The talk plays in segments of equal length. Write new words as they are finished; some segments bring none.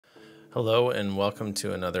Hello and welcome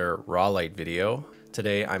to another RAWLITE video.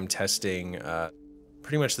 Today I'm testing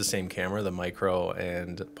pretty much the same camera, the Micro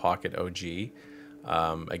and Pocket OG,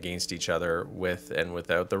 against each other with and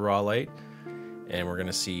without the RAWLITE. And we're going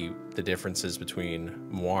to see the differences between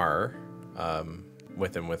Moire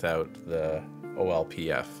with and without the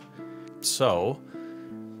OLPF. So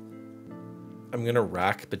I'm going to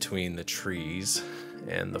rack between the trees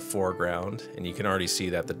and the foreground, and you can already see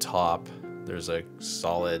that the top there's a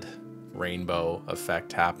solid rainbow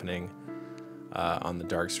effect happening on the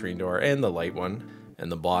dark screen door and the light one,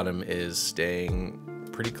 and the bottom is staying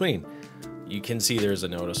pretty clean. You can see there's a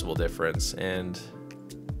noticeable difference. And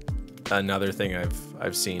another thing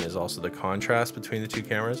I've seen is also the contrast between the two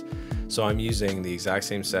cameras. So I'm using the exact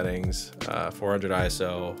same settings, 400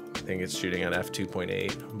 ISO. I think it's shooting at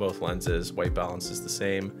f2.8. Both lenses, white balance is the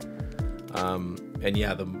same. And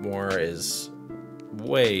yeah, the Moire is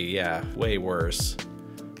way worse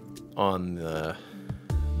on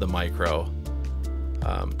the Micro.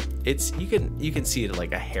 You can see it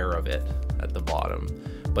like a hair of it at the bottom,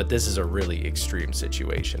 but this is a really extreme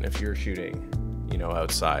situation. If you're shooting, you know,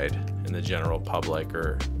 outside in the general public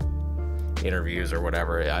or interviews or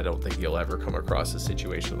whatever, I don't think you'll ever come across a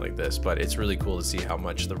situation like this. But it's really cool to see how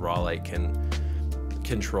much the RAWLITE can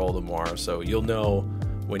control the Moire. So you'll know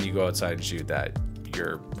when you go outside and shoot that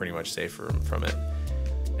you're pretty much safe from it.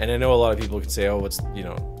 And I know a lot of people can say, oh, what's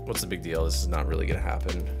the big deal? This is not really going to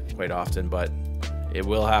happen quite often, but it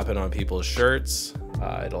will happen on people's shirts.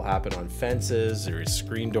 It'll happen on fences or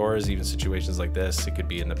screen doors, even situations like this. It could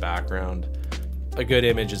be in the background. A good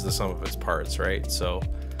image is the sum of its parts, right? So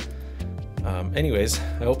anyways,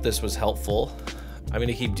 I hope this was helpful. I'm going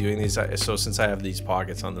to keep doing these. So since I have these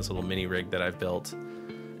pockets on this little mini rig that I've built,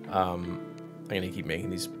 I'm going to keep making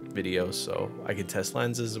these videos so I can test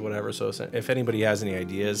lenses or whatever. So if anybody has any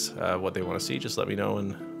ideas what they want to see, just let me know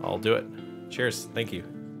and I'll do it. Cheers. Thank you.